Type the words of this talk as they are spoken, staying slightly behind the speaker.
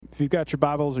you've got your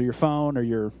Bibles or your phone or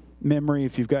your memory,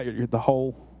 if you've got the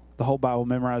whole Bible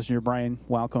memorized in your brain,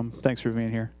 welcome. Thanks for being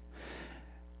here.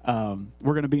 We're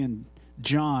going to be in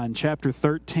John chapter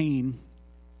 13,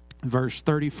 verse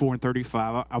 34 and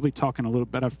 35. I'll be talking a little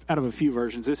bit out of a few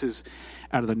versions. This is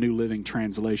out of the New Living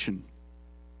Translation.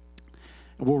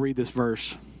 We'll read this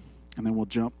verse, and then we'll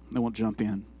jump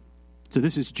in. So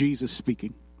this is Jesus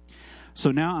speaking.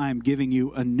 So now I am giving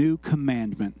you a new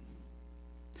commandment.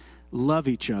 Love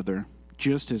each other,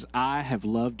 just as I have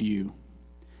loved you.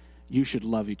 You should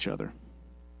love each other.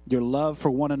 Your love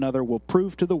for one another will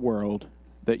prove to the world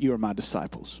that you are my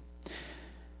disciples.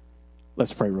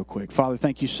 Let's pray real quick. Father,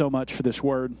 thank you so much for this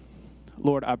word.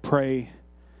 Lord, I pray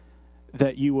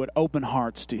that you would open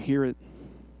hearts to hear it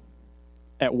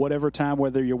at whatever time,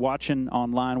 whether you're watching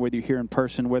online, whether you're here in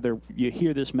person, whether you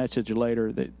hear this message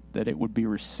later, that it would be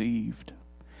received.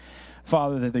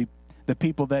 Father, that the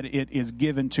people that it is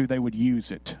given to, they would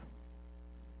use it.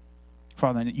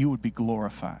 Father, that you would be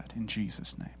glorified in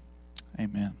Jesus' name.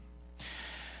 Amen.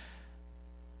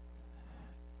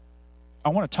 I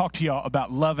want to talk to y'all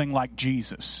about loving like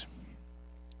Jesus.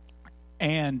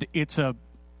 And it's a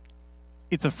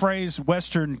phrase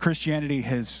Western Christianity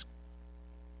has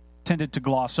tended to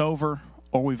gloss over,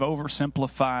 or we've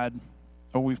oversimplified,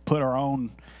 or we've put our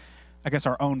own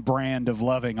brand of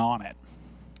loving on it.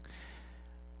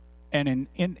 And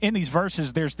in these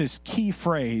verses, there's this key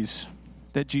phrase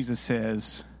that Jesus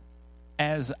says,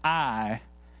 as I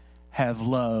have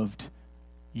loved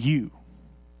you.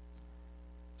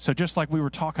 So just like we were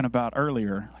talking about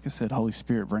earlier, like I said, Holy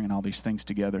Spirit bringing all these things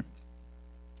together.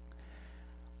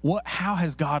 How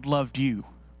has God loved you?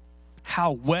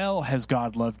 How well has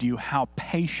God loved you? How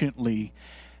patiently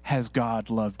has God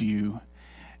loved you?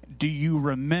 Do you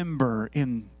remember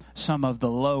in some of the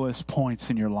lowest points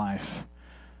in your life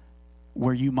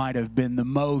where you might have been the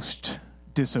most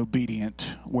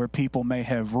disobedient, where people may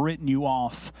have written you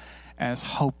off as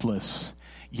hopeless,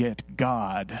 yet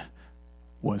God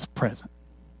was present?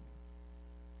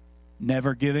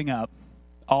 Never giving up,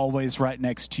 always right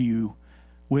next to you,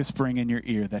 whispering in your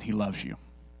ear that he loves you.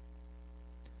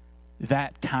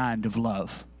 That kind of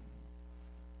love.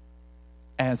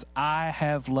 As I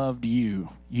have loved you,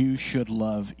 you should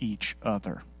love each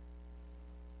other.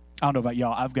 I don't know about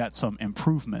y'all, I've got some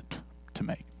improvement to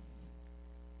make.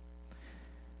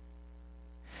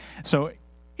 So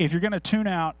if you're going to tune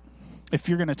out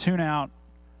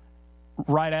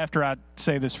right after I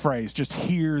say this phrase, just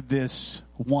hear this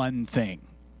one thing.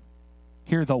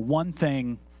 Hear the one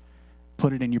thing,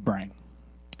 put it in your brain.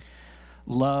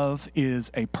 Love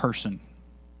is a person.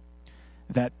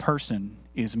 That person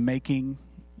is making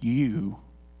you,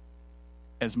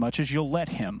 as much as you'll let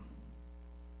him,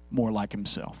 more like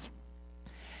himself.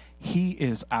 He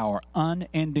is our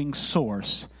unending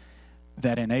source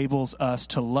that enables us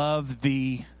to love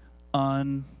the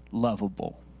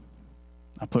unlovable.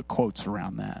 I put quotes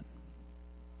around that,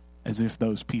 as if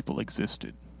those people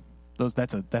existed.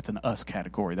 That's an us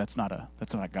category. That's not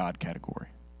a God category.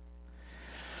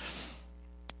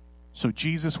 So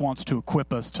Jesus wants to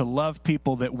equip us to love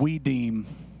people that we deem,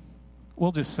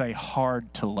 we'll just say,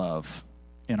 hard to love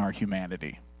in our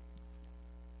humanity.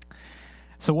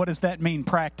 So what does that mean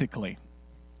practically?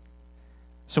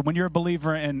 So when you're a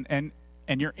believer and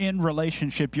you're in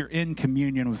relationship, you're in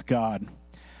communion with God,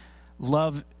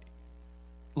 love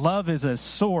is a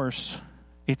source.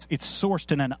 It's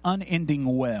sourced in an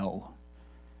unending well,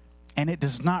 and it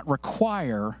does not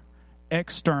require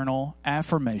external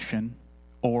affirmation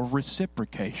or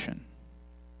reciprocation.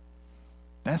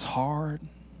 That's hard.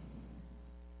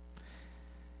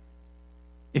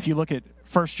 If you look at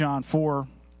 1 John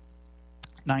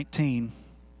 4:19,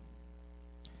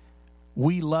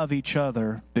 we love each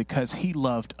other because he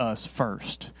loved us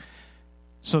first.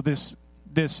 So this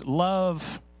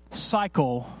love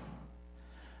cycle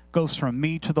goes from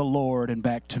me to the Lord and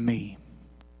back to me.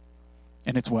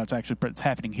 And it's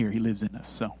happening here. He lives in us.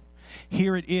 So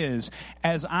here it is.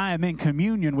 As I am in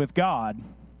communion with God,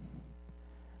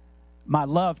 my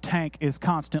love tank is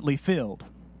constantly filled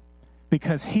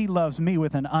because he loves me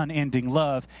with an unending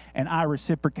love, and I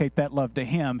reciprocate that love to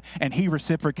him, and he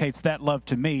reciprocates that love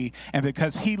to me. And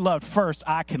because he loved first,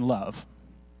 I can love.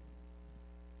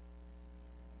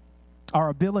 Our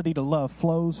ability to love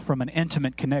flows from an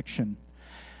intimate connection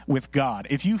with God.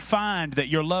 If you find that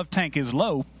your love tank is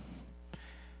low,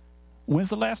 when's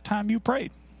the last time you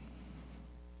prayed?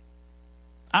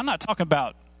 I'm not talking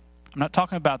about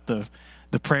the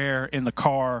prayer in the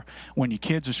car when your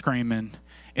kids are screaming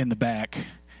in the back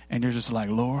and you're just like,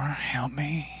 Lord, help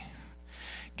me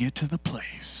get to the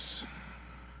place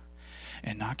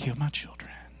and not kill my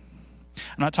children.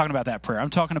 I'm not talking about that prayer. I'm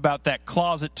talking about that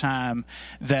closet time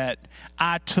that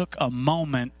I took a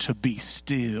moment to be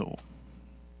still.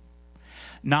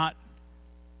 Not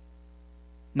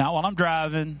while I'm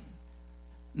driving,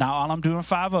 not while I'm doing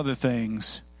 5 other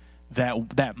things.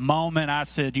 That moment I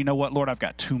said, you know what, Lord, I've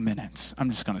got 2 minutes. I'm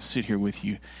just going to sit here with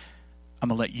you. I'm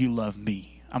going to let you love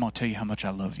me. I'm going to tell you how much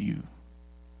I love you.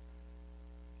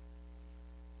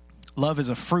 Love is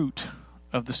a fruit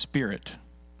of the Spirit.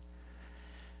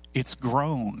 It's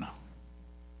grown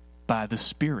by the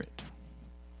Spirit.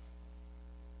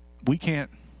 We can't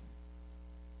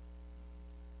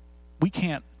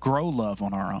grow love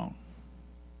on our own.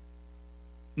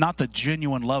 Not the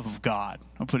genuine love of God.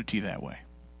 I'll put it to you that way.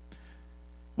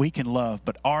 We can love,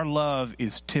 but our love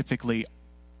is typically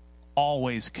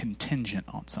always contingent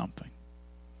on something.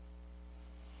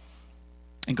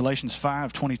 In Galatians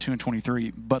 5:22 and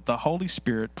 23, but the Holy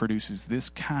Spirit produces this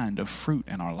kind of fruit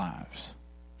in our lives.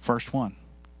 First one,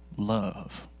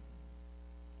 love.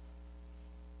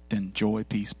 Then joy,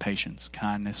 peace, patience,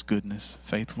 kindness, goodness,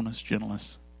 faithfulness,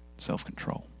 gentleness,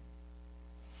 self-control.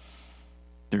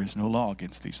 There is no law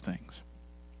against these things.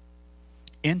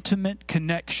 Intimate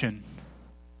connection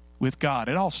with God.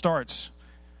 It all starts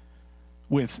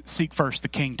with seek first the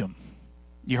kingdom.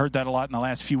 You heard that a lot in the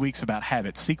last few weeks about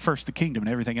habits. Seek first the kingdom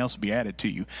and everything else will be added to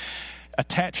you.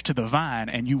 Attach to the vine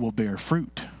and you will bear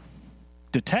fruit.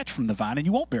 Detach from the vine and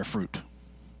you won't bear fruit.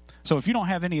 So if you don't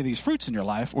have any of these fruits in your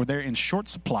life, or they're in short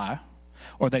supply,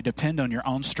 or they depend on your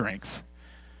own strength,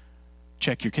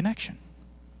 check your connection.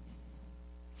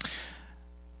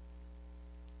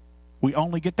 We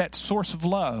only get that source of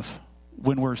love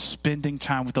when we're spending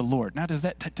time with the Lord. Now, does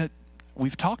that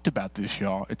we've talked about this,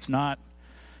 y'all. It's not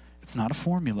a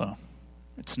formula.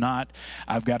 It's not,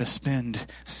 I've got to spend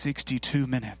 62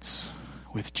 minutes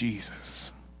with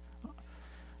Jesus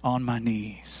on my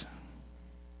knees.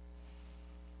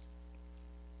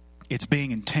 It's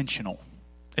being intentional.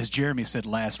 As Jeremy said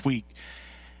last week,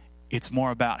 it's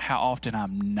more about how often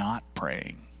I'm not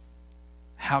praying.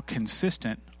 How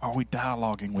consistent are we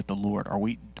dialoguing with the Lord? Are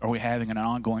we having an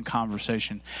ongoing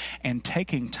conversation and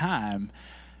taking time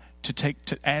to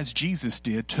as Jesus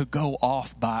did, to go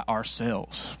off by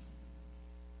ourselves?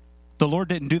 The Lord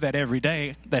didn't do that every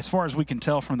day. As far as we can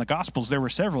tell from the Gospels, there were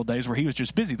several days where he was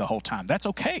just busy the whole time. That's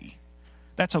okay.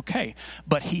 That's okay.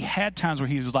 But he had times where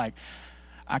he was like,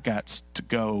 I got to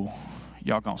go.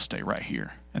 Y'all gonna stay right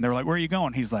here. And they were like, where are you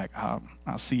going? He's like,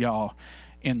 I'll see y'all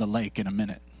in the lake in a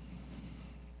minute.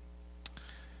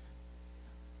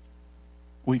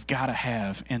 We've got to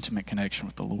have intimate connection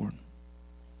with the Lord,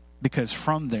 because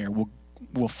from there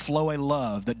will flow a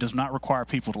love that does not require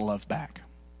people to love back.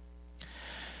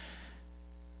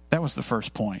 That was the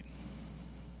first point.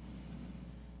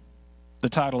 The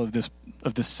title of this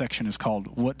section is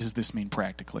called, What Does This Mean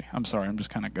Practically? I'm sorry, I'm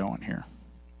just kind of going here.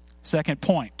 Second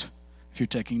point, if you're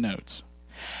taking notes.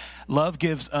 Love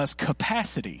gives us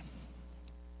capacity.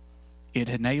 It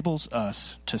enables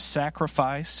us to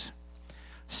sacrifice,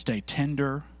 stay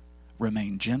tender,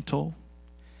 remain gentle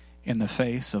in the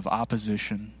face of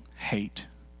opposition, hate,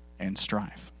 and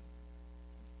strife.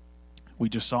 We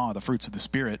just saw the fruits of the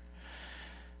Spirit: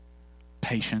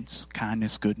 patience,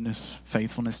 kindness, goodness,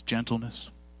 faithfulness, gentleness.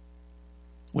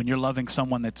 When you're loving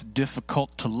someone that's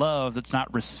difficult to love, that's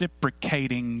not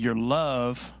reciprocating your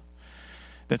love,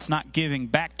 that's not giving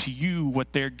back to you what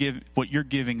you're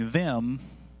giving them,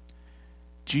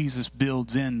 Jesus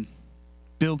builds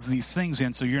these things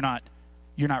in, so you're not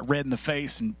red in the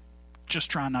face and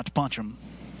just trying not to punch them.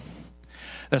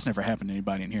 That's never happened to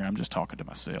anybody in here. I'm just talking to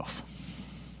myself.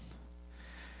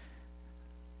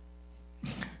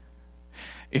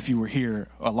 If you were here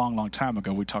a long, long time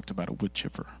ago, we talked about a wood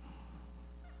chipper.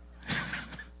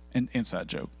 An inside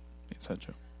joke.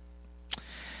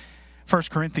 1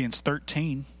 Corinthians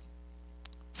 13,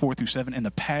 4-7, in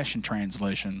the Passion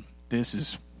Translation, this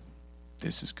is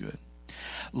good.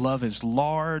 Love is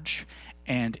large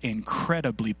and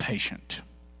incredibly patient.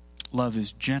 Love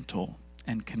is gentle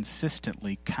and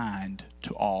consistently kind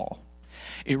to all.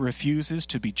 It refuses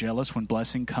to be jealous when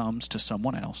blessing comes to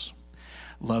someone else.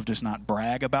 Love does not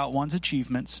brag about one's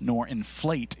achievements nor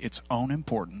inflate its own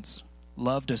importance.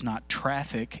 Love does not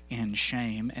traffic in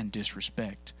shame and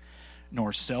disrespect,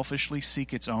 nor selfishly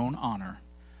seek its own honor.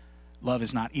 Love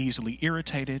is not easily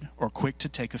irritated or quick to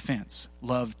take offense.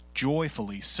 Love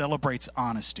joyfully celebrates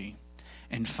honesty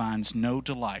and finds no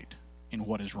delight in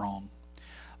what is wrong.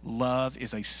 Love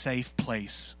is a safe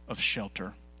place of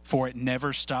shelter, for it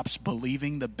never stops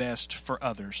believing the best for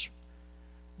others.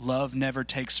 Love never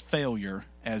takes failure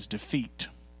as defeat,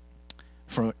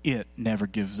 for it never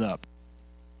gives up.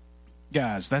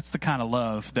 Guys, that's the kind of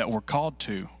love that we're called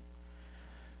to.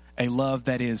 a love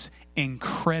that is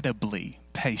incredibly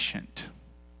patient.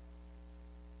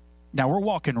 Now, we're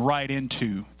walking right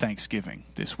into Thanksgiving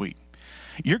this week.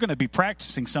 You're going to be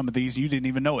practicing some of these, and you didn't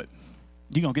even know it.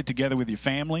 You're going to get together with your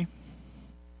family,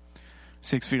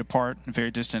 6 feet apart and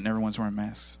very distant, and everyone's wearing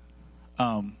masks.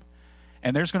 And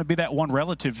there's going to be that one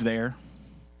relative there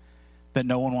that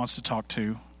no one wants to talk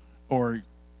to, or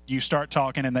you start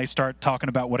talking and they start talking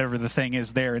about whatever the thing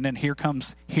is there, and then here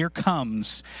comes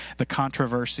the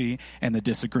controversy and the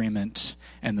disagreement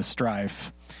and the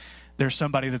strife. There's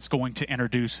somebody that's going to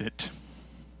introduce it.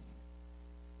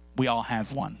 We all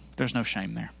have one. There's no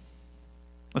shame there.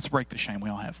 Let's break the shame. We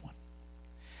all have one.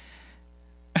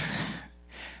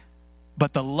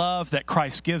 But the love that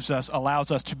Christ gives us allows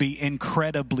us to be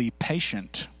incredibly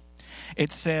patient.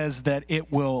 It says that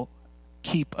it will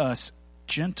keep us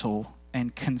gentle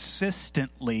and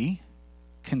consistently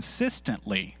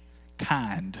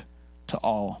kind to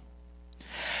all.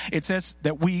 It says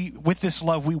that with this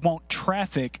love, we won't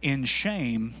traffic in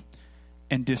shame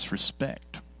and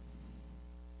disrespect.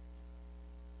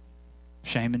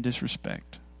 Shame and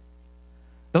disrespect.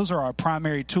 Those are our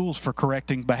primary tools for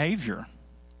correcting behavior.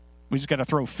 We just got to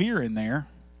throw fear in there.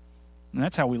 And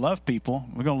that's how we love people.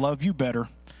 We're going to love you better.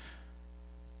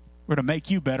 We're going to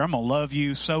make you better. I'm going to love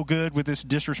you so good with this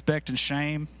disrespect and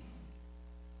shame.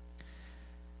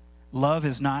 Love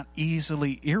is not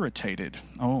easily irritated.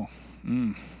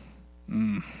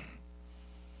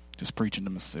 Just preaching to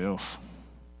myself.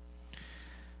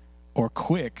 Or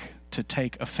quick to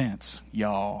take offense.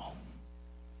 Y'all.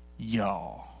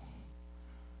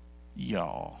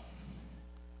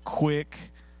 Quick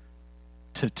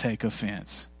to take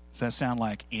offense. Does that sound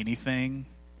like anything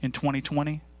in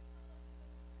 2020?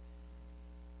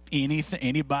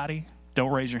 Anybody?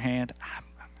 Don't raise your hand.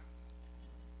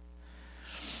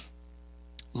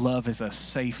 Love is a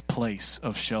safe place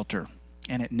of shelter,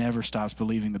 and it never stops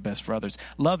believing the best for others.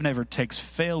 Love never takes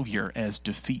failure as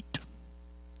defeat.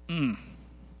 Y'all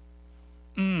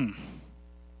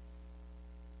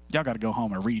got to go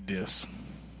home and read this.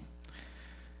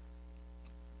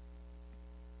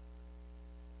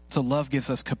 So love gives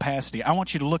us capacity. I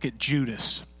want you to look at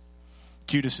Judas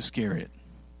Iscariot,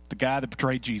 the guy that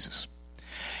betrayed Jesus.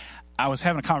 I was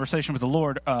having a conversation with the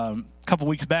Lord a couple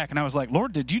weeks back, and I was like,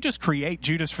 Lord, did you just create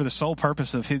Judas for the sole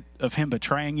purpose of him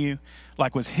betraying you?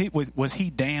 Like, was he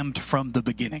damned from the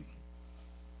beginning?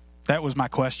 That was my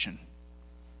question.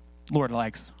 Lord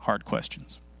likes hard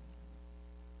questions.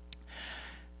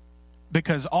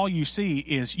 Because all you see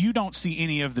is, you don't see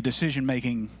any of the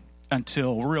decision-making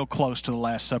until real close to the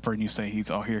Last Supper, and you say,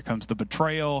 here comes the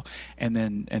betrayal, and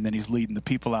then he's leading the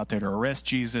people out there to arrest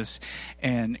Jesus,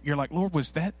 and you're like, Lord,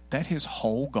 was that his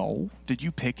whole goal? Did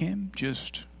you pick him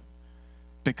just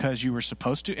because you were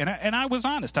supposed to? And I was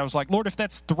honest. I was like, Lord, if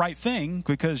that's the right thing,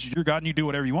 because you're God and you do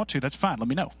whatever you want to, that's fine. Let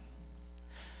me know.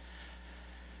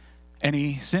 And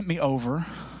he sent me over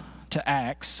to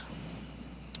Acts.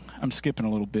 I'm skipping a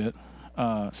little bit.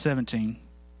 17.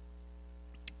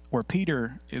 Where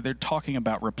they're talking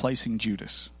about replacing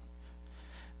Judas,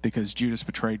 because Judas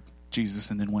betrayed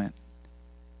Jesus and then went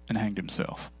and hanged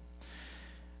himself.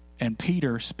 And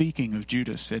Peter, speaking of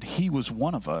Judas, said he was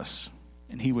one of us,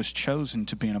 and he was chosen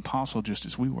to be an apostle just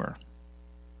as we were.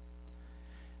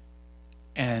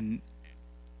 And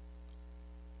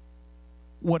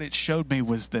what it showed me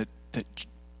was that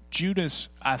Judas,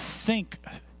 I think,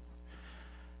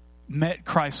 met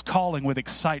Christ's calling with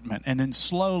excitement, and then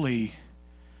slowly,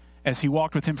 as he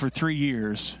walked with him for 3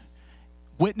 years,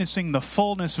 witnessing the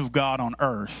fullness of God on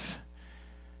earth,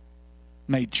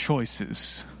 made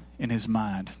choices in his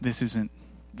mind. This isn't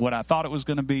what I thought it was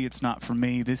going to be. It's not for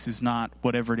me. This is not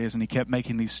whatever it is. And he kept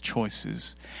making these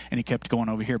choices, and he kept going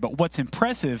over here. But what's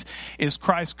impressive is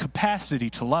Christ's capacity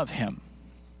to love him.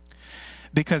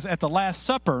 Because at the Last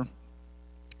Supper,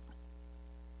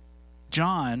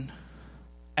 John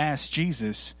asked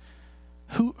Jesus,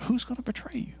 who's going to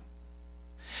betray you?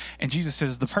 And Jesus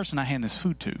says, the person I hand this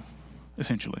food to,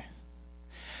 essentially.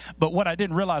 But what I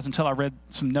didn't realize until I read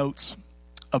some notes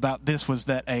about this was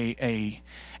that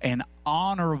an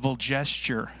honorable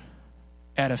gesture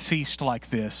at a feast like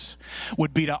this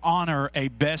would be to honor a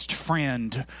best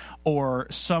friend or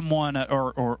someone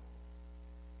or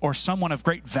someone of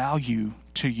great value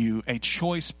to you, a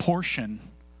choice portion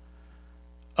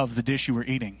of the dish you were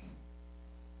eating.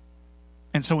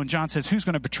 And so when John says, who's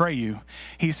going to betray you?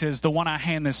 He says, the one I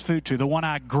hand this food to, the one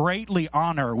I greatly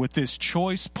honor with this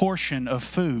choice portion of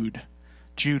food,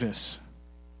 Judas.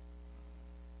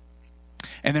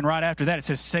 And then right after that, it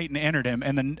says Satan entered him.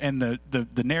 And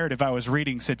the narrative I was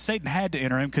reading said Satan had to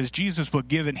enter him because Jesus was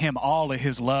giving him all of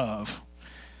his love.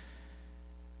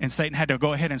 And Satan had to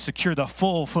go ahead and secure the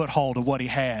full foothold of what he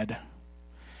had,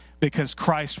 because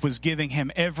Christ was giving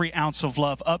him every ounce of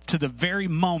love up to the very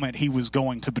moment he was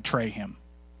going to betray him.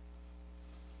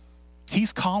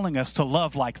 He's calling us to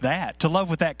love like that, to love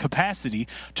with that capacity,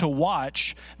 to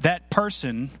watch that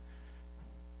person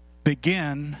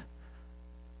begin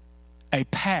a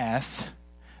path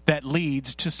that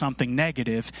leads to something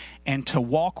negative, and to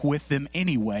walk with them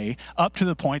anyway, up to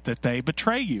the point that they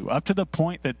betray you, up to the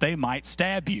point that they might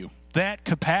stab you. That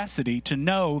capacity to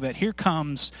know that here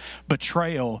comes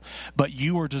betrayal, but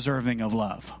you are deserving of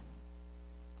love.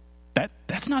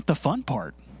 That's not the fun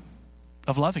part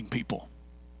of loving people.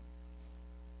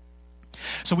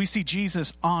 So we see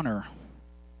Jesus honor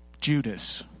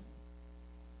Judas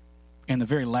in the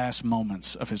very last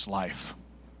moments of his life.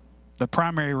 The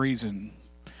primary reason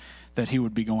that he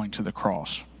would be going to the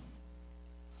cross.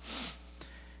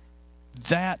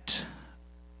 That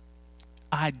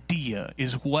idea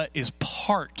is what is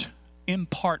in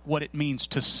part what it means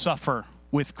to suffer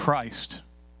with Christ.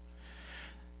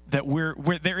 That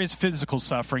there is physical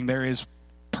suffering, there is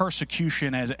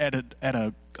persecution at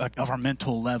a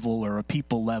governmental level or a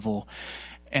people level,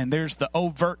 and there's the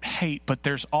overt hate, but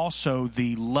there's also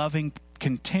the loving,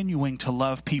 continuing to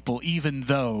love people even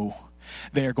though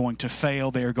they are going to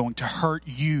fail, they are going to hurt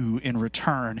you in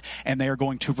return, and they are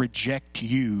going to reject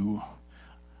you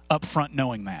up front,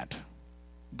 knowing that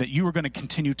you are going to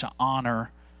continue to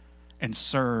honor and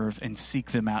serve and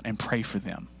seek them out and pray for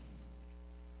them.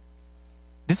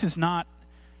 This is not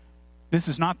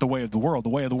the way of the world. The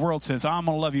way of the world says, I'm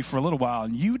going to love you for a little while,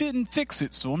 and you didn't fix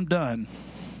it, so I'm done.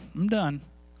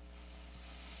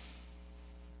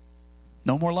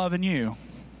 No more loving you.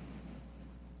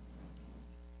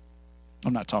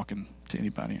 I'm not talking to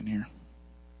anybody in here.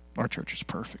 Our church is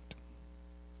perfect.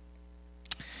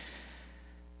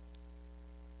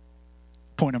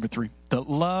 Point number 3. The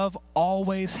love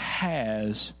always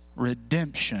has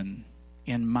redemption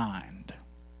in mind.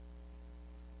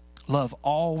 Love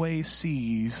always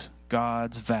sees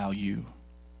God's value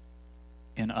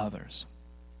in others.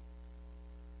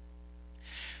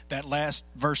 That last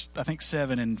verse, I think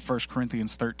 7 in 1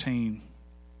 Corinthians 13,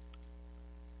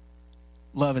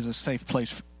 Love is a safe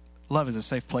place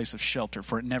of shelter,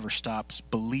 for it never stops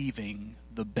believing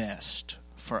the best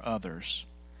for others.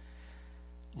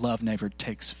 Love never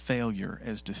takes failure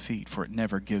as defeat, for it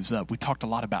never gives up. We talked a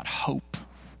lot about hope,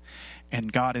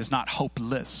 and God is not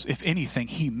hopeless. If anything,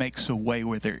 he makes a way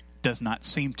where there does not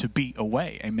seem to be a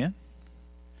way. Amen?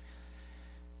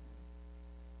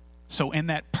 So in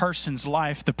that person's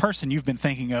life, the person you've been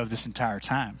thinking of this entire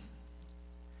time,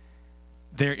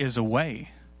 there is a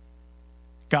way.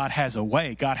 God has a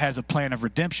way. God has a plan of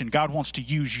redemption. God wants to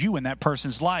use you in that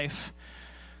person's life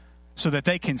so that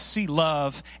they can see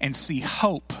love and see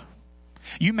hope.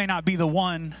 You may not be the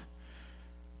one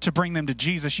to bring them to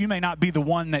Jesus. You may not be the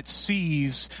one that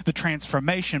sees the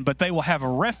transformation, but they will have a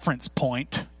reference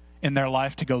point in their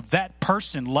life to go, that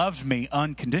person loved me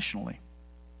unconditionally.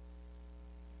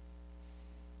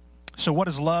 So what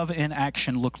does love in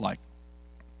action look like?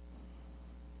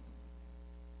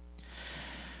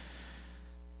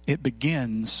 It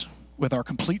begins with our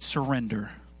complete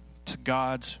surrender to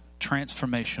God's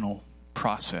transformational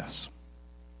process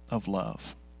of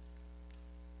love.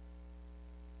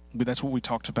 But that's what we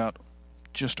talked about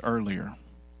just earlier.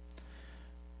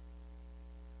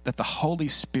 That the Holy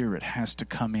Spirit has to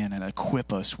come in and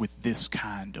equip us with this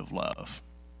kind of love.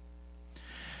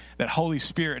 That Holy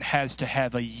Spirit has to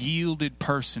have a yielded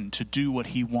person to do what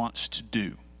he wants to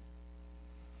do.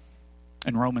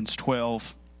 In Romans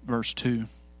 12, verse 2,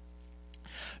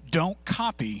 don't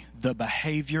copy the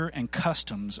behavior and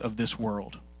customs of this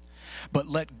world, but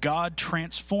let God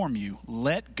transform you.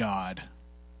 Let God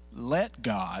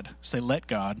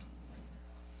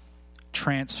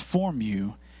transform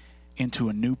you into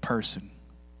a new person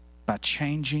by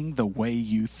changing the way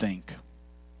you think.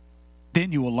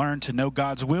 Then you will learn to know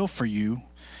God's will for you,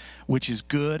 which is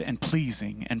good and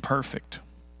pleasing and perfect.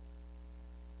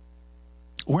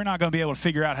 We're not going to be able to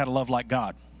figure out how to love like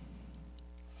God.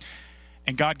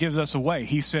 And God gives us a way.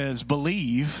 He says,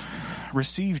 believe,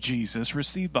 receive Jesus,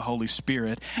 receive the Holy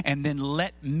Spirit, and then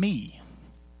let me.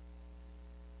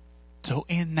 So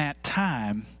in that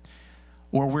time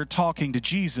where we're talking to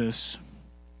Jesus,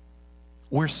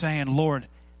 we're saying, Lord,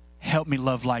 help me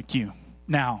love like you.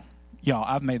 Now, y'all,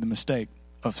 I've made the mistake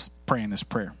of praying this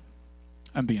prayer.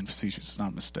 I'm being facetious. It's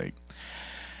not a mistake.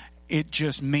 It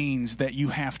just means that you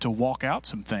have to walk out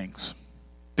some things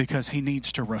because he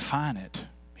needs to refine it.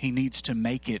 He needs to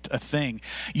make it a thing.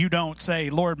 You don't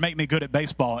say, Lord, make me good at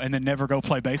baseball, and then never go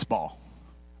play baseball.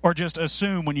 Or just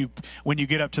assume when you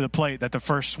get up to the plate that the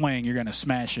first swing you're going to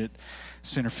smash it,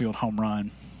 center field home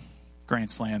run,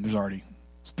 grand slam. There's already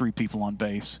 3 people on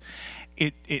base.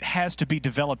 It has to be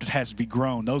developed. It has to be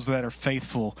grown. Those that are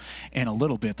faithful in a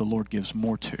little bit, the Lord gives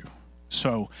more to.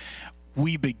 So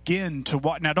we begin to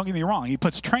walk. Now, don't get me wrong. He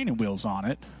puts training wheels on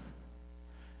it.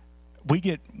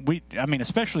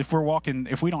 Especially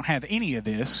if we don't have any of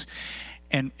this,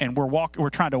 and we're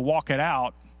trying to walk it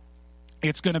out,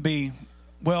 it's going to be,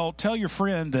 well, tell your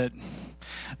friend that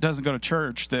doesn't go to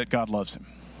church that God loves him.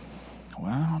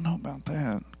 Well, I don't know about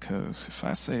that, because if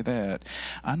I say that,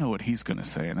 I know what he's going to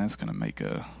say, and that's going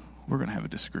to we're going to have a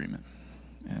disagreement,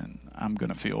 and I'm going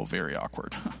to feel very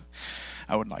awkward.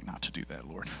 I would like not to do that,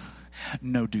 Lord.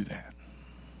 No, do that.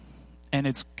 And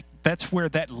that's where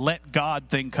that let God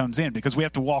thing comes in, because we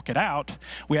have to walk it out.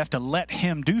 We have to let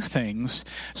him do things.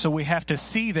 So we have to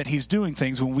see that he's doing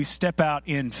things when we step out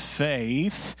in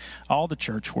faith, all the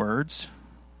church words,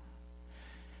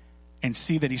 and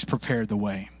see that he's prepared the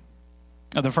way.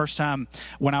 The first time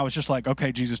when I was just like,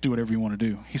 okay, Jesus, do whatever you want to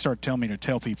do, he started telling me to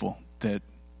tell people that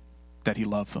he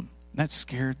loved them. That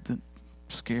scared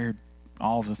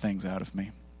all the things out of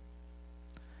me.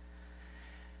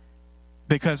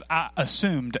 Because I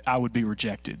assumed I would be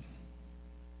rejected.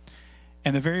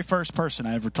 And the very first person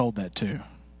I ever told that to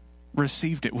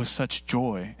received it with such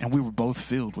joy, and we were both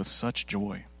filled with such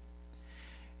joy,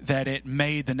 that it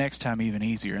made the next time even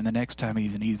easier, and the next time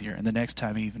even easier, and the next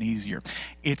time even easier.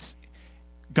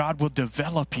 God will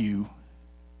develop you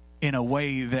in a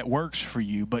way that works for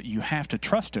you, but you have to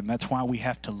trust him. That's why we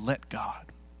have to let God.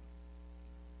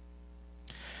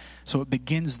 So it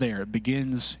begins there. It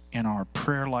begins in our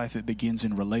prayer life. It begins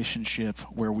in relationship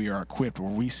where we are equipped,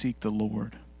 where we seek the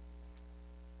Lord.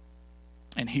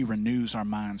 And he renews our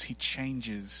minds. He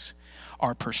changes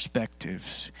our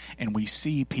perspectives. And we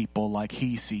see people like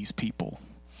he sees people.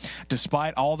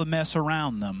 Despite all the mess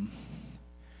around them,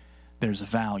 there's a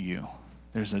value.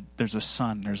 There's a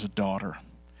son, there's a daughter.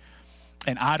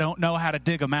 And I don't know how to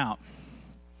dig them out.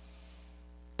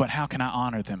 But how can I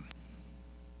honor them?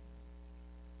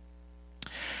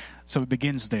 So it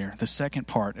begins there. The second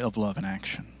part of love in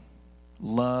action.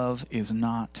 Love is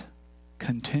not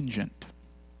contingent.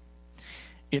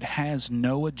 It has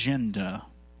no agenda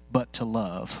but to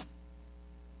love.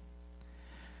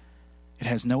 It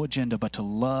has no agenda but to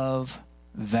love,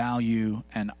 value,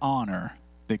 and honor,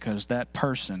 because that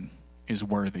person is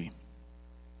worthy.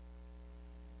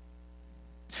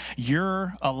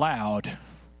 You're allowed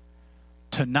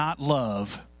to not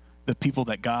love the people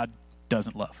that God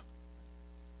doesn't love.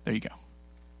 There you go.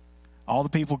 All the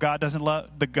people God doesn't love,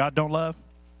 that God don't love,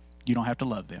 you don't have to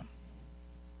love them.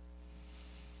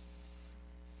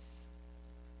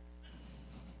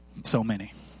 So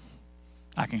many.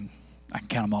 I can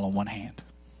count them all on one hand.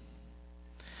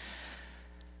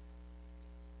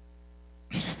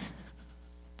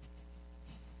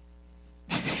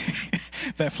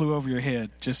 If that flew over your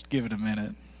head, just give it a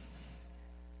minute.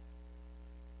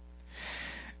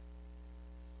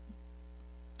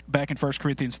 Back in 1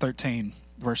 Corinthians 13,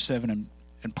 verse 7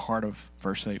 and part of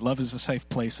verse 8. Love is a safe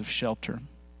place of shelter,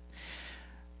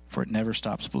 for it never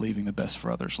stops believing the best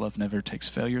for others. Love never takes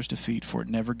failure's defeat, for it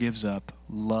never gives up.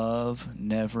 Love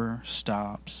never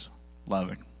stops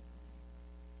loving.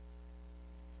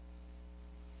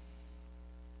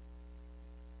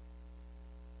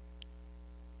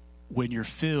 When you're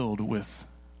filled with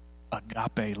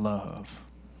agape love,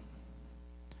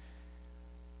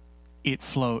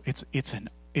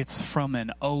 it's from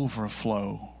an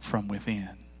overflow from within.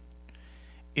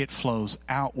 It flows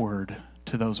outward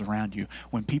to those around you.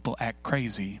 When people act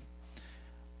crazy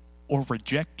or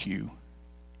reject you,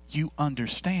 you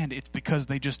understand it's because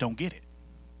they just don't get it.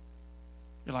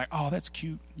 You're like, oh, that's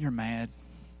cute. You're mad.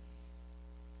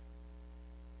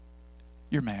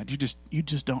 You're mad. You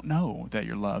just don't know that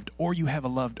you're loved, or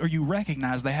you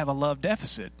recognize they have a love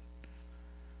deficit.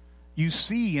 You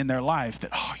see in their life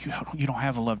that, you don't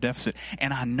have a love deficit.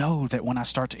 And I know that when I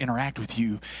start to interact with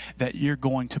you, that you're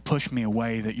going to push me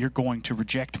away, that you're going to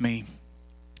reject me,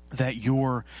 that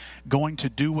you're going to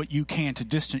do what you can to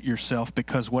distance yourself,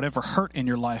 because whatever hurt in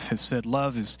your life has said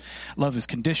love is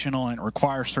conditional and it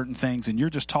requires certain things, and you're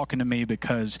just talking to me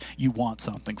because you want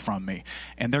something from me.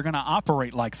 And they're going to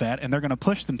operate like that, and they're going to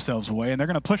push themselves away, and they're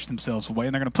going to push themselves away,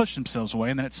 and they're going to push themselves away,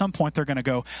 and then at some point they're going to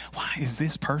go, why is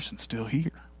this person still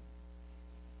here?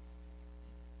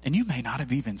 And you may not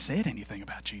have even said anything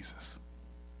about Jesus.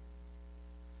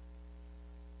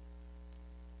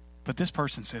 But this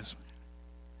person says,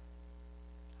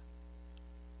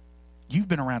 you've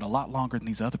been around a lot longer than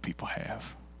these other people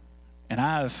have. And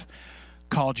I've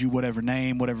called you whatever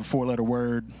name, whatever four-letter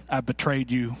word. I've betrayed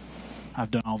you.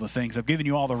 I've done all the things. I've given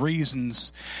you all the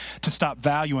reasons to stop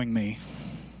valuing me,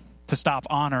 to stop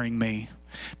honoring me,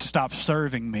 to stop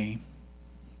serving me.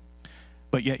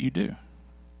 But yet you do.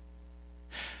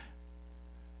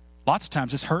 Lots of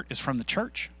times this hurt is from the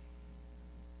church.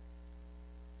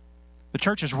 The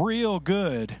church is real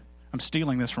good. I'm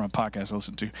stealing this from a podcast I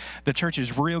listen to. The church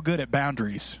is real good at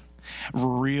boundaries,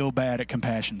 real bad at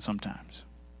compassion sometimes.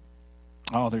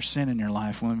 Oh, there's sin in your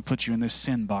life. Let me put you in this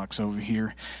sin box over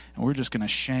here, and we're just going to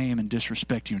shame and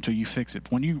disrespect you until you fix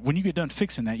it. When you get done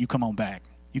fixing that, you come on back.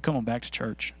 You come on back to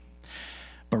church.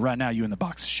 But right now, you're in the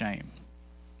box of shame.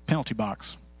 Penalty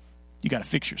box. You got to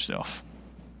fix yourself.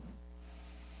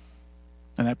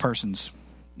 And that person's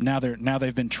now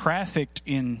they've been trafficked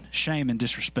in shame and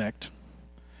disrespect.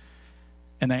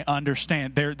 And they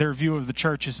understand their view of the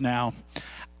church is now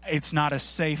it's not a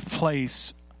safe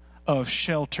place of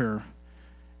shelter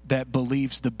that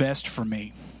believes the best for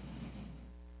me.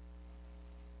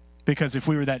 Because if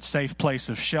we were that safe place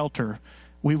of shelter,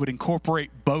 we would incorporate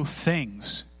both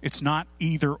things. It's not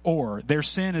either or. Their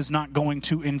sin is not going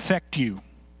to infect you.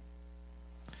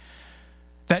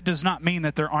 That does not mean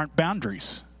that there aren't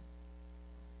boundaries.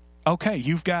 Okay,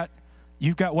 you've got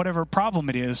whatever problem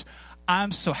it is.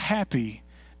 I'm so happy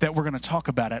that we're going to talk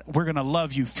about it. We're going to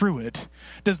love you through it.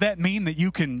 Does that mean that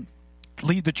you can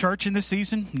lead the church in this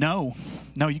season? No,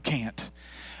 you can't.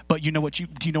 But you know what? Do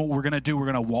you know what we're going to do?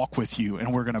 We're going to walk with you,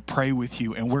 and we're going to pray with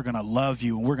you, and we're going to love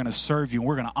you, and we're going to serve you, and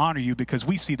we're going to honor you because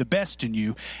we see the best in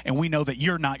you, and we know that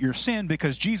you're not your sin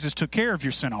because Jesus took care of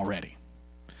your sin already.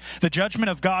 The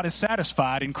judgment of God is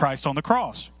satisfied in Christ on the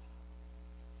cross.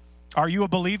 Are you a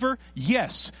believer?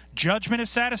 Yes. Judgment is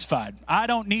satisfied. I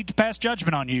don't need to pass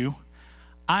judgment on you.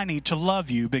 I need to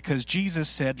love you because Jesus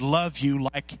said, love you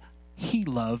like he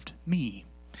loved me.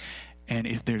 And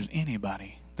if there's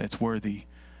anybody that's worthy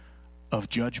of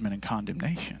judgment and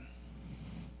condemnation.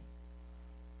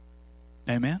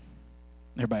 Amen?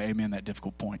 Everybody amen that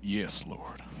difficult point? Yes,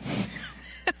 Lord.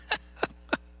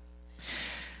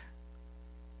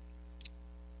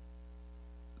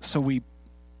 So we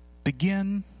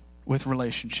begin with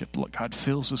relationship. Look, God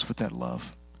fills us with that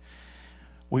love.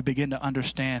 We begin to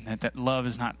understand that love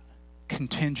is not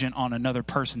contingent on another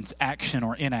person's action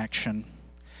or inaction.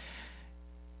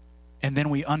 And then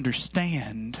we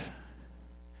understand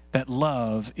that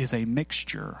love is a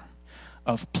mixture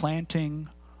of planting,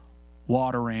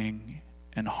 watering,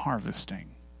 and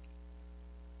harvesting.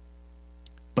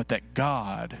 But that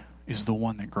God is the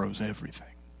one that grows everything.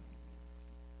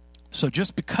 So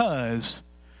just because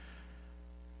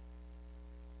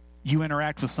you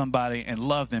interact with somebody and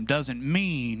love them doesn't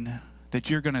mean that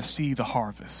you're going to see the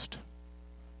harvest.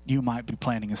 You might be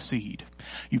planting a seed.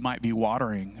 You might be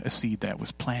watering a seed that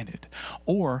was planted.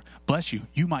 Or, bless you,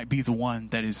 you might be the one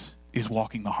that is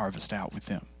walking the harvest out with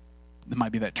them. There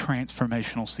might be that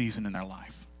transformational season in their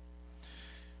life.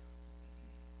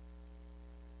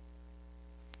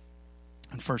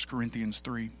 In 1 Corinthians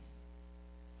 3,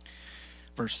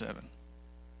 verse 7.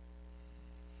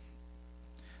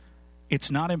 It's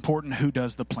not important who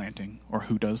does the planting or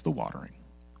who does the watering.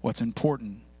 What's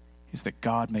important is that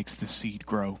God makes the seed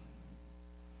grow.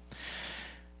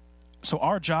 So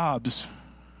our job is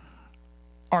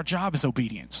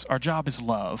obedience. Our job is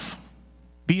love.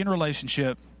 Be in a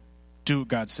relationship, do what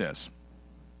God says.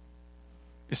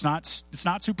 It's not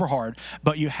super hard,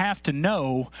 but you have to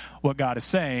know what God is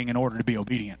saying in order to be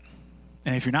obedient.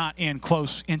 And if you're not in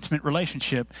close, intimate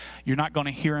relationship, you're not going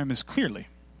to hear him as clearly.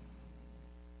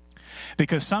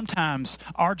 Because sometimes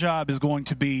our job is going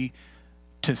to be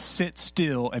to sit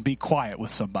still and be quiet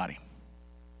with somebody.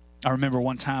 I remember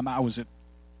one time I was at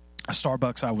a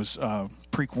Starbucks. I was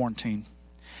pre-quarantine,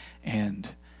 and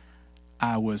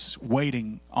I was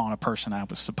waiting on a person I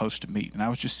was supposed to meet. And I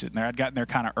was just sitting there. I'd gotten there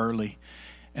kind of early,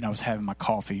 and I was having my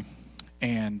coffee.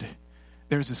 And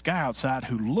there was this guy outside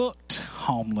who looked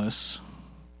homeless.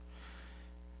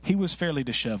 He was fairly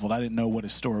disheveled. I didn't know what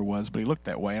his story was, but he looked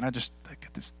that way. And I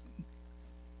got this.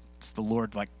 It's the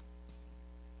Lord like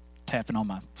tapping on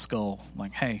my skull,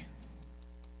 like, hey.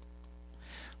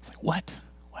 I was like, what?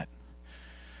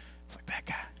 It's like that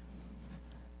guy.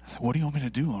 I said, what do you want me to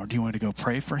do, Lord? Do you want me to go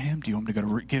pray for him? Do you want me to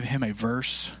go give him a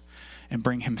verse and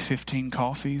bring him 15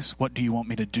 coffees? What do you want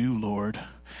me to do, Lord?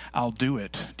 I'll do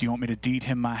it. Do you want me to deed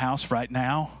him my house right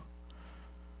now?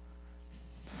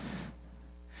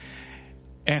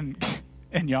 And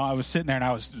y'all, I was sitting there and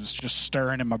I was just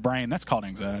stirring in my brain. That's called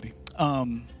anxiety.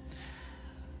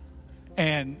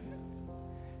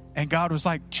 And God was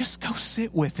like, just go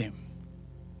sit with him.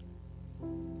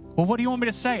 Well, what do you want me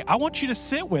to say? I want you to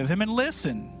sit with him and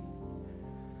listen.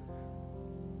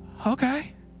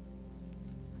 okay.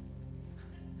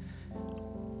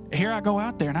 Here I go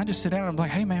out there and I just sit down and I'm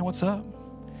like, hey man, what's up?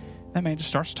 That man just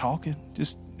starts talking.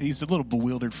 He's a little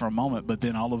bewildered for a moment, but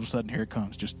then all of a sudden here it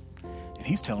comes. And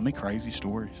he's telling me crazy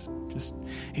stories.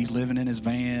 He's living in his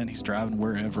van. He's driving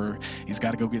wherever. He's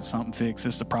got to go get something fixed.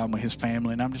 This is the problem with his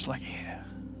family. And I'm just like, yeah,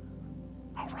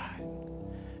 all right.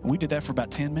 And we did that for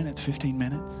about 10 minutes, 15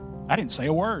 minutes. I didn't say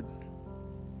a word.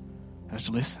 I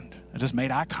just listened. I just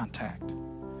made eye contact.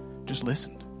 Just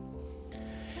listened.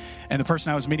 And the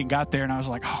person I was meeting got there and I was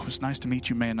like, oh, it was nice to meet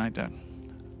you, man.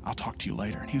 I'll talk to you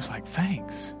later. And he was like,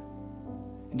 thanks.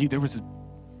 And there's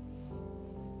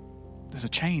a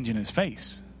change in his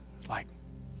face. Like,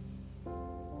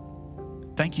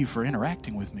 thank you for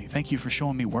interacting with me. Thank you for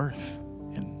showing me worth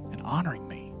and honoring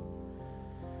me.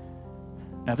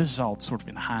 Now, this is all sort of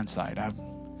in hindsight. I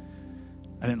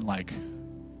didn't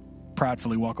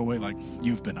pridefully walk away like,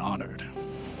 you've been honored.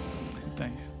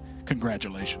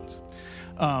 Congratulations.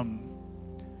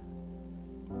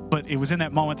 But it was in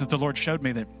that moment that the Lord showed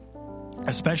me that,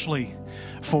 especially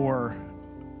for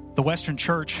the Western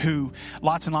church, who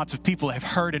lots and lots of people have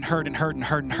heard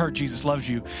Jesus loves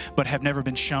you, but have never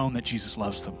been shown that Jesus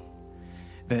loves them.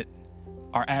 That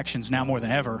our actions now more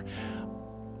than ever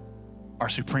are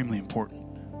supremely important.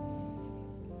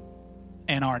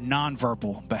 And our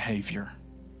nonverbal behavior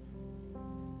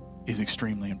is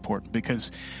extremely important,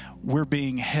 because we're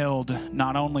being held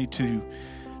not only to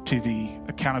the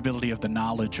accountability of the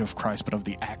knowledge of Christ, but of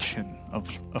the action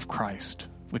of Christ,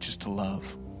 which is to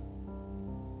love.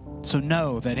 So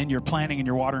know that in your planting and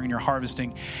your watering and your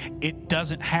harvesting, it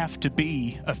doesn't have to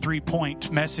be a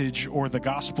 3-point message or the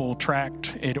gospel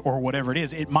tract or whatever it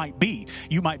is. It might be.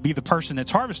 You might be the person that's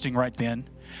harvesting right then,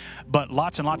 but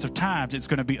lots and lots of times it's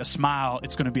going to be a smile.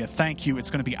 It's going to be a thank you.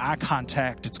 It's going to be eye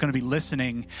contact. It's going to be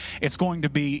listening. It's going to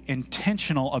be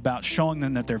intentional about showing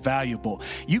them that they're valuable.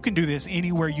 You can do this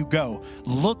anywhere you go.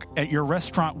 Look at your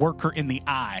restaurant worker in the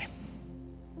eye.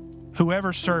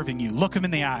 Whoever's serving you, look them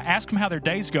in the eye. Ask them how their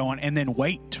day's going, and then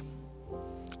wait.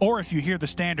 Or if you hear the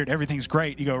standard, everything's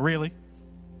great, you go, really?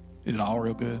 Is it all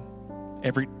real good?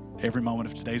 Every moment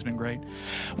of today's been great?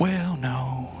 Well,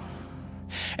 no.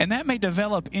 And that may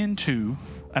develop into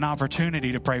an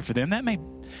opportunity to pray for them. That may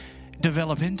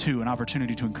develop into an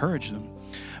opportunity to encourage them.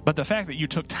 But the fact that you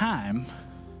took time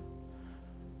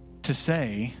to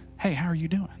say, hey, how are you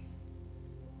doing?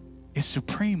 Is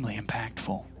supremely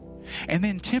impactful. And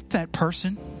then tip that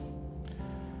person.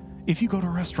 If you go to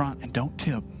a restaurant and don't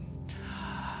tip,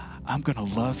 I'm going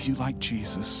to love you like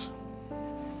Jesus.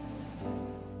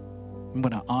 I'm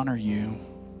going to honor you.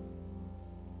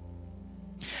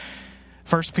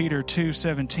 1 Peter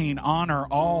 2:17, honor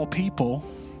all people,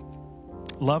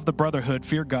 love the brotherhood,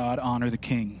 fear God, honor the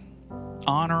king.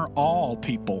 Honor all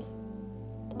people.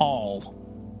 All.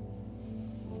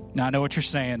 Now I know what you're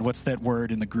saying. What's that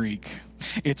word in the Greek?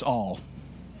 It's all.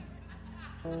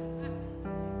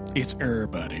 It's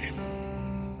everybody.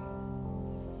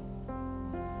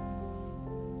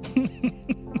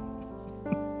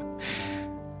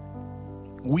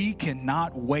 We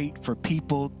cannot wait for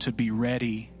people to be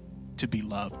ready to be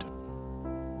loved.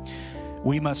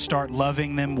 We must start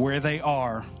loving them where they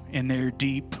are in their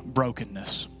deep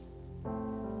brokenness.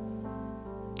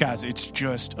 Guys, it's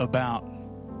just about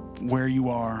where you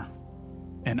are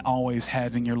and always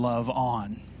having your love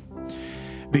on.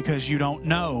 Because you don't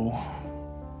know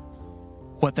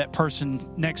what that person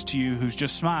next to you who's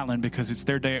just smiling because it's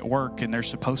their day at work and they're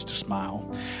supposed to smile,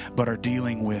 but are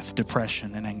dealing with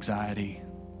depression and anxiety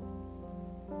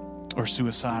or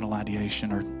suicidal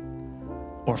ideation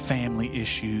or family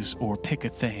issues, or pick a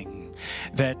thing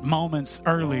that moments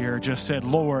earlier just said,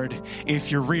 Lord,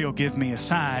 if you're real, give me a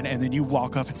sign. And then you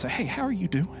walk up and say, hey, how are you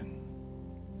doing?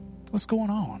 What's going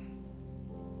on?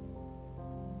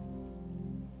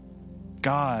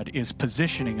 God is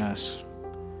positioning us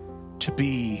to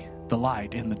be the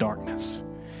light in the darkness.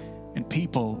 And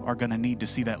people are going to need to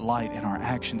see that light in our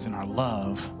actions and our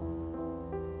love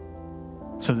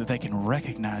so that they can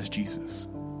recognize Jesus.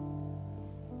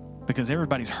 Because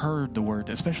everybody's heard the word,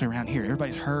 especially around here.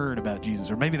 Everybody's heard about Jesus,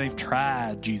 or maybe they've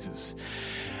tried Jesus,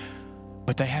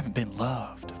 but they haven't been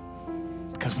loved.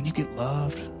 Because when you get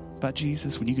loved by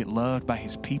Jesus, when you get loved by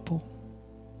his people,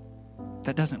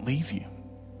 that doesn't leave you.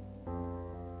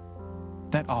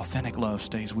 That authentic love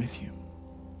stays with you.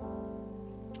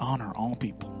 Honor all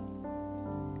people.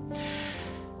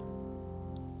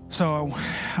 So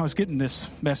I was getting this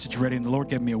message ready, and the Lord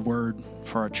gave me a word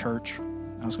for our church.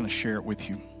 I was going to share it with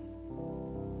you.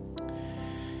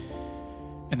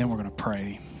 And then we're going to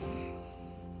pray.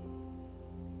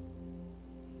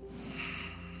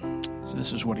 So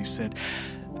this is what he said.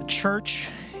 The church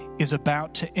is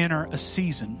about to enter a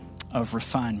season of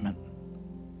refinement.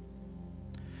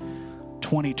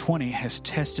 2020 has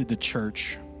tested the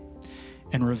church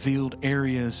and revealed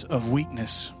areas of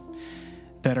weakness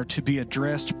that are to be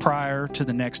addressed prior to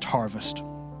the next harvest.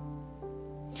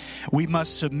 We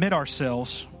must submit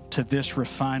ourselves to this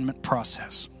refinement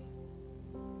process.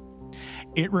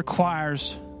 It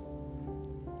requires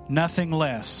nothing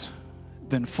less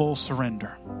than full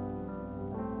surrender.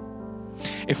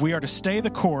 If we are to stay the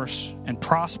course and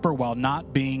prosper while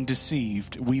not being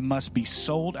deceived, we must be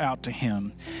sold out to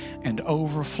Him and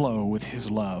overflow with His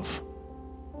love.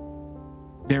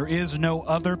 There is no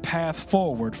other path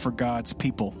forward for God's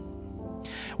people.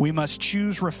 We must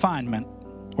choose refinement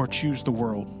or choose the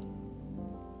world.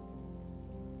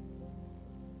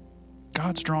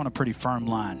 God's drawn a pretty firm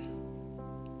line.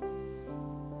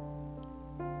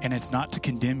 And it's not to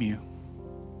condemn you,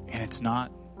 and it's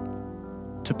not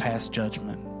to pass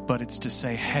judgment, but it's to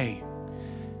say, hey,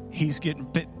 He's getting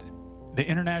bit. The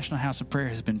International House of Prayer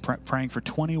has been praying for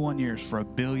 21 years for a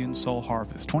 1 billion soul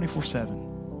harvest,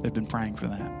 24/7. They've been praying for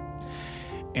that.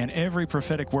 And every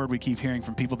prophetic word we keep hearing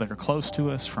from people that are close to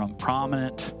us, from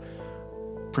prominent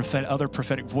other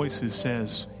prophetic voices,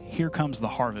 says, here comes the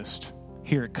harvest.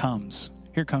 Here it comes.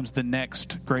 Here comes the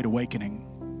next great awakening.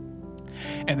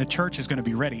 And the church is going to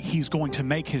be ready. He's going to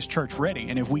make His church ready.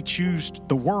 And if we choose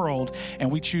the world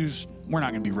and we choose we're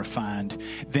not going to be refined,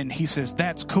 then He says,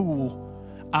 that's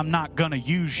cool. I'm not going to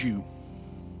use you.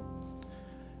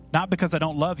 Not because I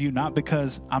don't love you, not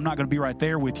because I'm not going to be right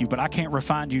there with you, but I can't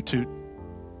refine you to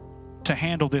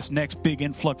handle this next big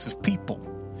influx of people.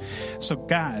 So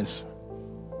guys,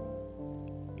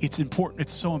 it's important.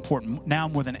 It's so important now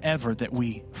more than ever that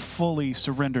we fully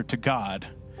surrender to God,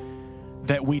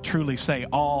 that we truly say,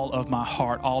 all of my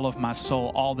heart, all of my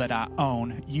soul, all that I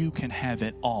own, you can have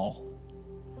it all.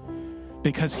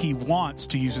 Because He wants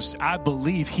to use us. I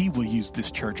believe He will use this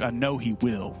church. I know He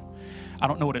will. I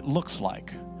don't know what it looks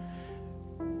like,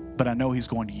 but I know He's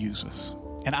going to use us.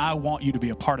 And I want you to be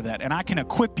a part of that. And I can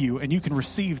equip you and you can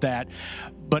receive that,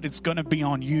 but it's going to be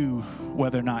on you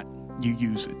whether or not you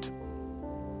use it.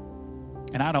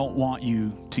 And I don't want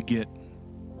you to get,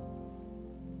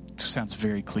 it sounds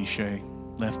very cliche,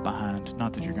 left behind.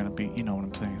 Not that you're going to be, you know what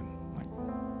I'm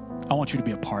saying. I want you to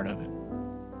be a part of it.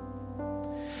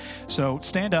 So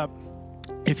stand up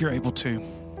if you're able to,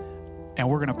 and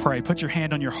we're going to pray. Put your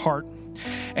hand on your heart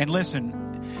and listen.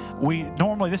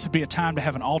 Normally this would be a time to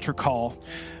have an altar call,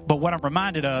 but what I'm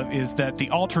reminded of is that the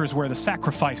altar is where the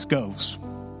sacrifice goes.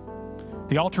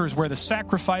 The altar is where the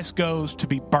sacrifice goes to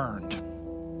be burned.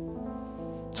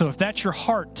 So if that's your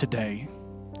heart today,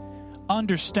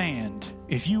 understand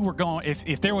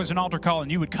if there was an altar call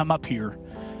and you would come up here,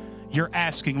 you're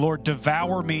asking, Lord,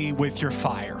 devour me with your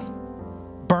fire.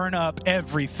 Burn up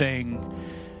everything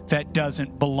that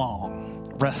doesn't belong.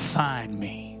 Refine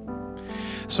me.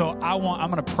 So I'm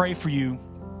going to pray for you.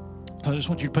 So I just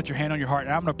want you to put your hand on your heart,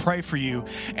 and I'm going to pray for you.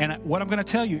 And what I'm going to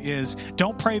tell you is,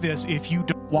 don't pray this if you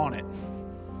don't want it.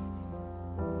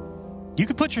 You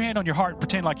can put your hand on your heart and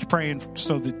pretend like you're praying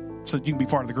so that you can be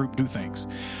part of the group, do things.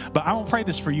 But I'm going to pray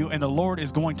this for you, and the Lord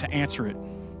is going to answer it.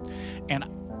 And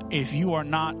if you are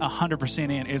not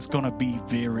 100% in, it's going to be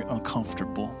very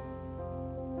uncomfortable.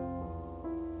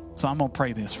 So I'm going to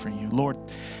pray this for you. Lord,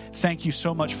 thank you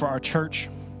so much for our church.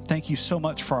 Thank you so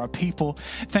much for our people.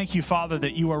 Thank you, Father,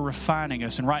 that you are refining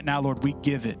us. And right now, Lord, we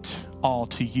give it all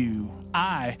to you.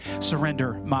 I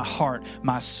surrender my heart,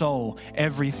 my soul,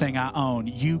 everything I own.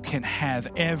 You can have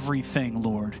everything,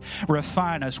 Lord.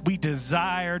 Refine us. We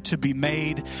desire to be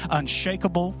made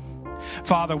unshakable.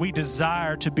 Father, we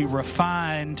desire to be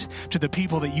refined to the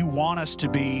people that you want us to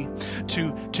be,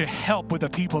 to help with the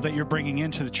people that you're bringing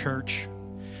into the church.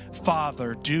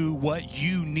 Father, do what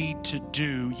you need to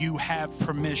do. You have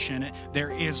permission. There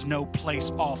is no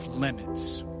place off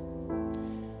limits.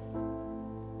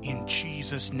 In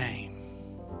Jesus' name,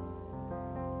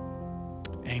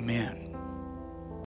 amen.